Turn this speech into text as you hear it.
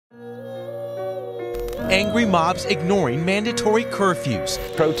angry mobs ignoring mandatory curfews.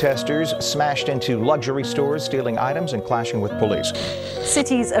 Protesters smashed into luxury stores, stealing items and clashing with police.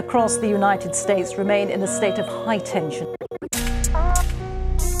 Cities across the United States remain in a state of high tension.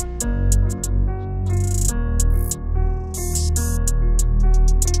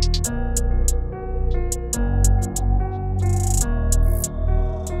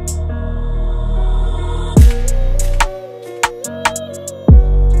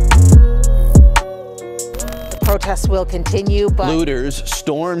 Protests will continue, but looters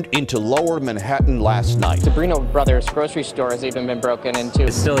stormed into Lower Manhattan last night. The Brino Brothers grocery store has even been broken into.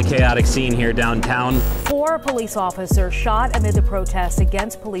 It's still a chaotic scene here downtown. 4 police officers shot amid the protests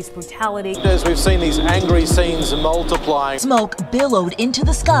against police brutality. As we've seen these angry scenes multiplying. Smoke billowed into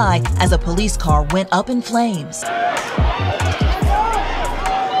the sky as a police car went up in flames.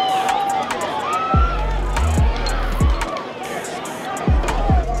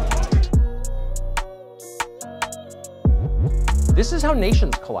 This is how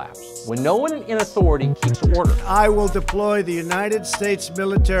nations collapse, when no one in authority keeps order. I will deploy the United States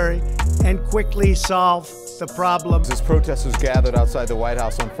military and quickly solve the problem. As protesters gathered outside the White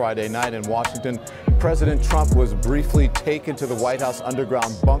House on Friday night in Washington, President Trump was briefly taken to the White House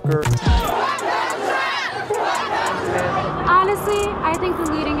underground bunker. Honestly, I think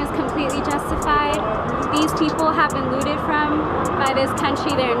the looting is completely justified. These people have been looted from by this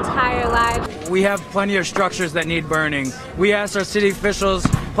country their entire lives. We have plenty of structures that need burning. We asked our city officials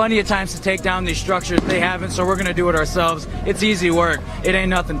plenty of times to take down these structures. They haven't, so we're going to do it ourselves. It's easy work. It ain't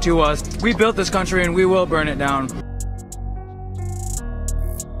nothing to us. We built this country and we will burn it down.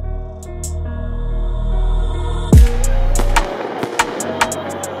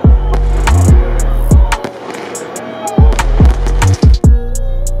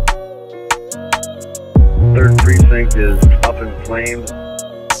 Third precinct is up in flames.